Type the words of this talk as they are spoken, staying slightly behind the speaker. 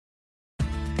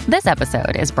This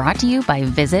episode is brought to you by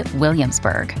Visit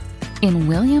Williamsburg. In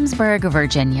Williamsburg,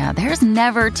 Virginia, there's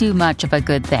never too much of a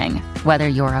good thing. Whether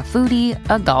you're a foodie,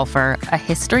 a golfer, a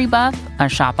history buff, a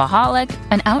shopaholic,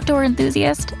 an outdoor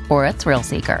enthusiast, or a thrill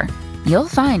seeker, you'll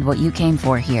find what you came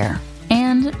for here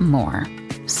and more.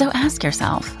 So ask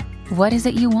yourself, what is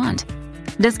it you want?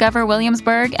 Discover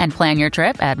Williamsburg and plan your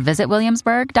trip at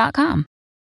visitwilliamsburg.com.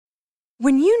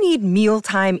 When you need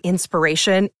mealtime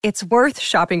inspiration, it's worth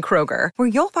shopping Kroger, where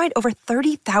you'll find over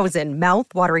 30,000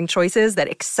 mouth-watering choices that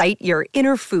excite your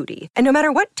inner foodie. And no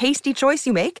matter what tasty choice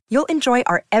you make, you'll enjoy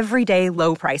our everyday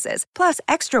low prices, plus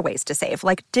extra ways to save,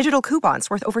 like digital coupons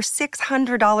worth over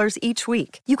 $600 each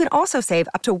week. You can also save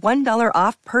up to $1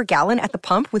 off per gallon at the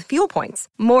pump with fuel points.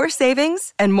 More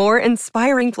savings and more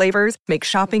inspiring flavors make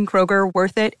shopping Kroger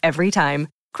worth it every time.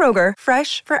 Kroger,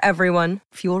 fresh for everyone.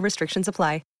 Fuel restrictions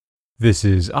apply. This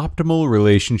is Optimal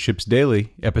Relationships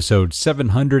Daily, episode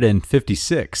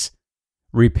 756.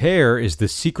 Repair is the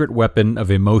Secret Weapon of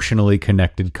Emotionally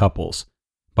Connected Couples,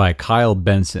 by Kyle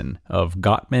Benson of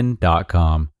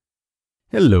Gottman.com.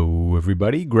 Hello,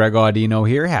 everybody. Greg Audino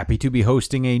here, happy to be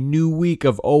hosting a new week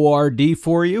of ORD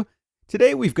for you.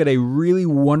 Today, we've got a really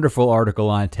wonderful article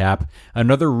on tap,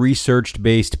 another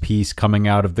research-based piece coming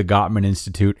out of the Gottman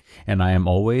Institute, and I am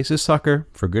always a sucker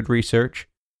for good research.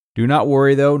 Do not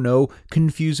worry, though, no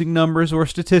confusing numbers or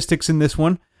statistics in this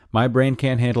one. My brain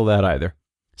can't handle that either.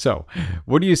 So,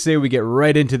 what do you say we get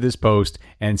right into this post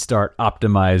and start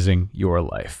optimizing your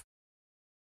life?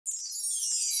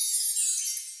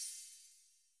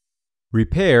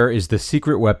 Repair is the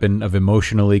Secret Weapon of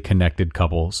Emotionally Connected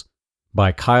Couples,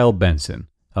 by Kyle Benson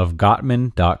of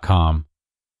Gottman.com.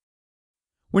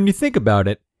 When you think about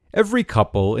it, every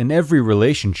couple in every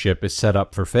relationship is set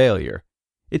up for failure.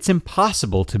 It's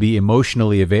impossible to be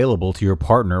emotionally available to your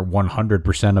partner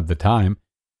 100% of the time.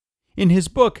 In his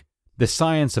book, The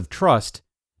Science of Trust,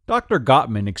 Dr.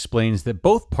 Gottman explains that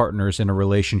both partners in a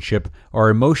relationship are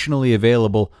emotionally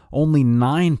available only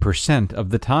 9% of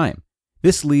the time.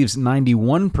 This leaves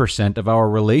 91% of our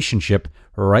relationship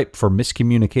ripe for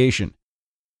miscommunication.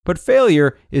 But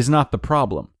failure is not the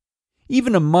problem.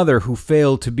 Even a mother who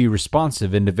failed to be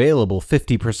responsive and available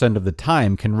 50% of the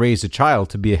time can raise a child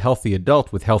to be a healthy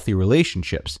adult with healthy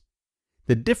relationships.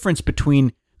 The difference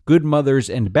between good mothers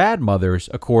and bad mothers,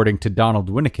 according to Donald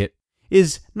Winnicott,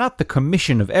 is not the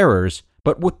commission of errors,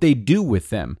 but what they do with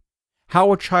them.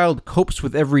 How a child copes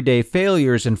with everyday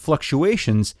failures and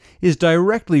fluctuations is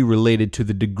directly related to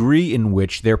the degree in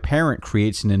which their parent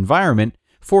creates an environment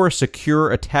for a secure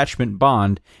attachment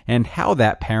bond and how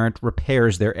that parent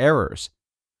repairs their errors.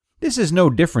 This is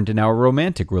no different in our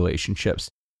romantic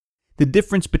relationships. The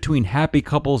difference between happy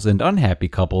couples and unhappy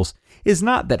couples is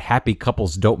not that happy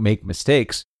couples don't make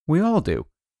mistakes. We all do.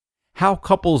 How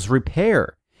couples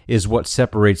repair is what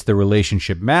separates the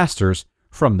relationship masters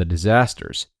from the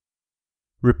disasters.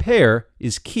 Repair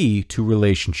is key to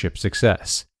relationship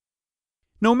success.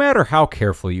 No matter how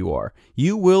careful you are,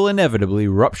 you will inevitably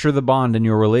rupture the bond in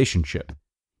your relationship.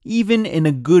 Even in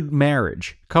a good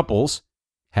marriage, couples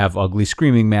have ugly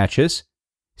screaming matches,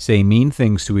 say mean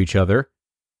things to each other,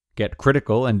 get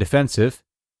critical and defensive,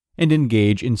 and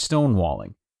engage in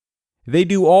stonewalling. They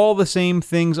do all the same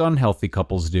things unhealthy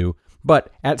couples do,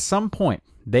 but at some point,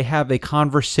 they have a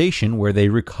conversation where they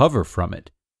recover from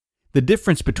it. The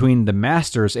difference between the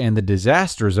masters and the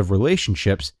disasters of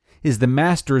relationships is the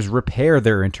masters repair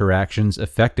their interactions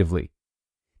effectively.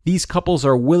 These couples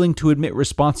are willing to admit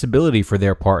responsibility for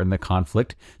their part in the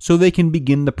conflict so they can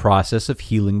begin the process of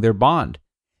healing their bond.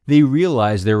 They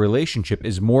realize their relationship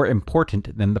is more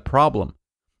important than the problem.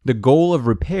 The goal of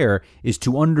repair is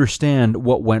to understand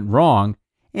what went wrong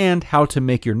and how to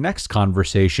make your next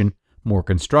conversation more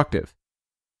constructive.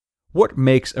 What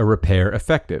makes a repair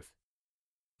effective?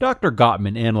 Dr.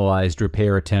 Gottman analyzed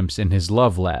repair attempts in his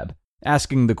Love Lab,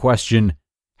 asking the question,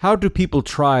 how do people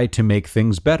try to make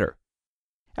things better?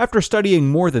 After studying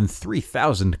more than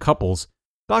 3,000 couples,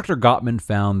 Dr. Gottman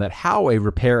found that how a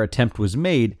repair attempt was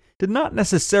made did not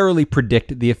necessarily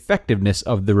predict the effectiveness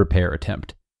of the repair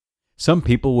attempt. Some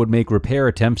people would make repair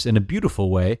attempts in a beautiful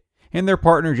way, and their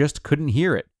partner just couldn't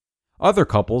hear it. Other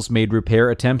couples made repair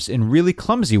attempts in really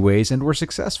clumsy ways and were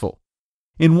successful.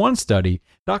 In one study,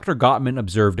 Dr. Gottman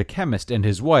observed a chemist and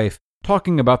his wife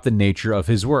talking about the nature of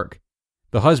his work.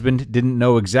 The husband didn't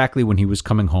know exactly when he was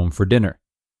coming home for dinner.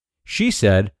 She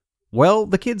said, "Well,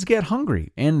 the kids get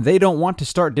hungry, and they don't want to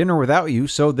start dinner without you,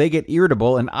 so they get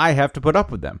irritable and I have to put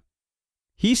up with them."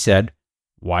 He said,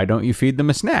 "Why don't you feed them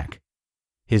a snack?"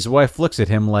 His wife looks at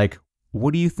him like,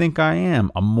 "What do you think I am,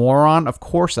 a moron? Of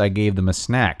course I gave them a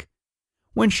snack."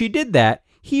 When she did that,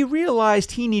 he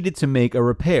realized he needed to make a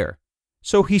repair.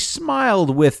 So he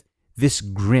smiled with this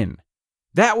grin.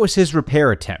 That was his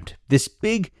repair attempt, this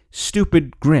big,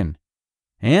 stupid grin.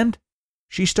 And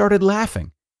she started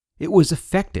laughing. It was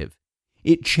effective.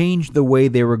 It changed the way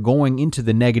they were going into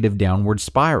the negative downward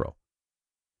spiral.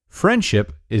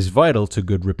 Friendship is vital to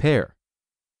good repair.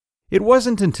 It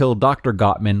wasn't until Dr.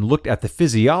 Gottman looked at the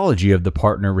physiology of the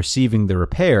partner receiving the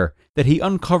repair that he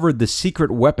uncovered the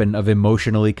secret weapon of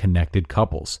emotionally connected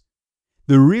couples.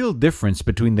 The real difference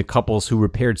between the couples who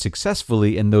repaired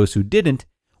successfully and those who didn't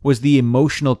was the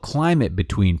emotional climate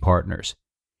between partners.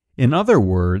 In other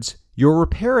words, your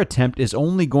repair attempt is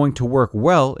only going to work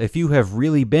well if you have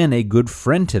really been a good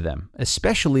friend to them,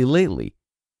 especially lately.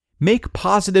 Make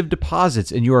positive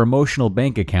deposits in your emotional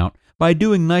bank account by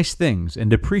doing nice things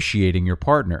and appreciating your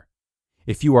partner.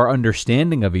 If you are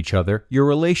understanding of each other, your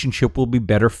relationship will be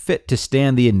better fit to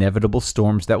stand the inevitable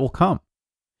storms that will come.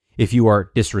 If you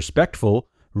are disrespectful,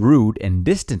 rude, and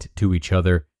distant to each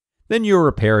other, then your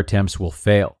repair attempts will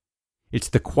fail. It's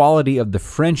the quality of the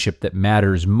friendship that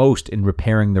matters most in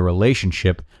repairing the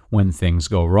relationship when things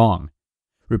go wrong.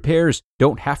 Repairs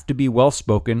don't have to be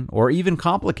well-spoken or even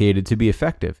complicated to be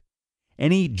effective.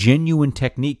 Any genuine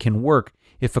technique can work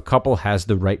if a couple has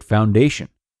the right foundation.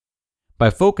 By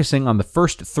focusing on the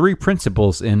first 3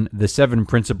 principles in the 7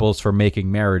 Principles for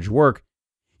Making Marriage Work,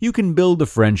 you can build a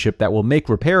friendship that will make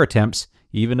repair attempts,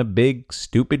 even a big,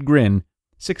 stupid grin,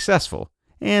 successful,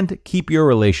 and keep your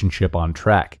relationship on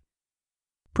track.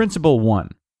 Principle 1.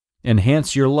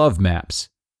 Enhance your love maps.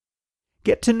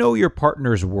 Get to know your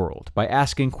partner's world by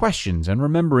asking questions and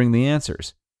remembering the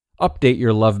answers. Update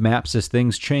your love maps as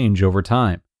things change over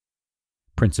time.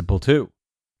 Principle 2.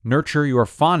 Nurture your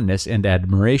fondness and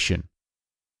admiration.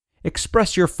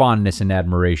 Express your fondness and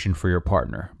admiration for your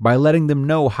partner by letting them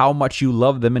know how much you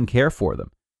love them and care for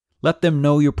them. Let them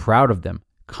know you're proud of them,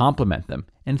 compliment them,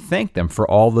 and thank them for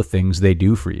all the things they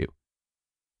do for you.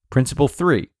 Principle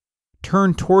 3.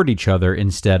 Turn toward each other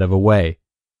instead of away.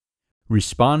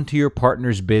 Respond to your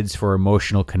partner's bids for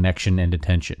emotional connection and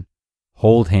attention.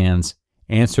 Hold hands,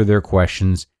 answer their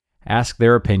questions, ask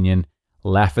their opinion,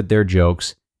 laugh at their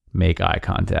jokes, make eye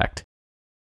contact.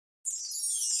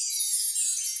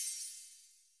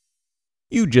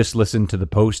 You just listened to the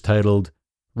post titled,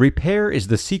 Repair is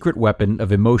the Secret Weapon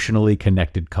of Emotionally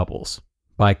Connected Couples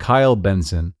by Kyle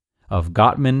Benson of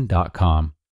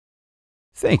Gottman.com.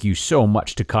 Thank you so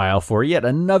much to Kyle for yet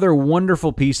another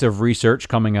wonderful piece of research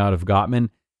coming out of Gottman.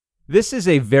 This is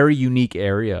a very unique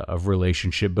area of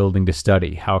relationship building to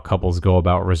study, how couples go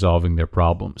about resolving their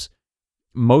problems.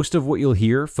 Most of what you'll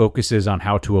hear focuses on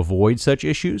how to avoid such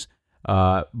issues,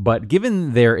 but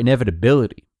given their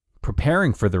inevitability,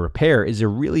 preparing for the repair is a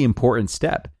really important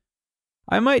step.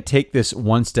 I might take this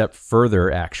one step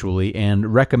further, actually,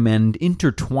 and recommend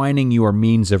intertwining your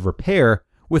means of repair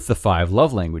with the 5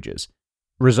 love languages.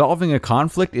 Resolving a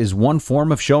conflict is one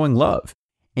form of showing love,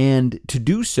 and to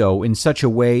do so in such a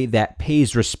way that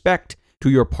pays respect to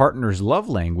your partner's love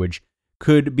language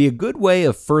could be a good way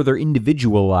of further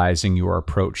individualizing your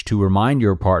approach to remind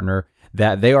your partner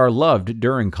that they are loved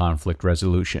during conflict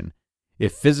resolution.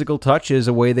 If physical touch is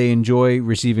a way they enjoy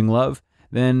receiving love,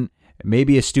 then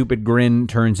maybe a stupid grin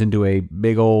turns into a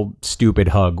big old stupid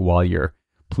hug while you're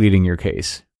pleading your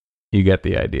case. You get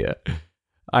the idea.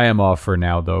 I am off for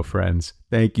now, though, friends.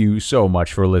 Thank you so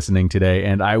much for listening today,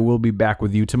 and I will be back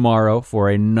with you tomorrow for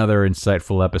another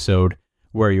insightful episode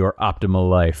where your optimal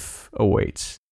life awaits.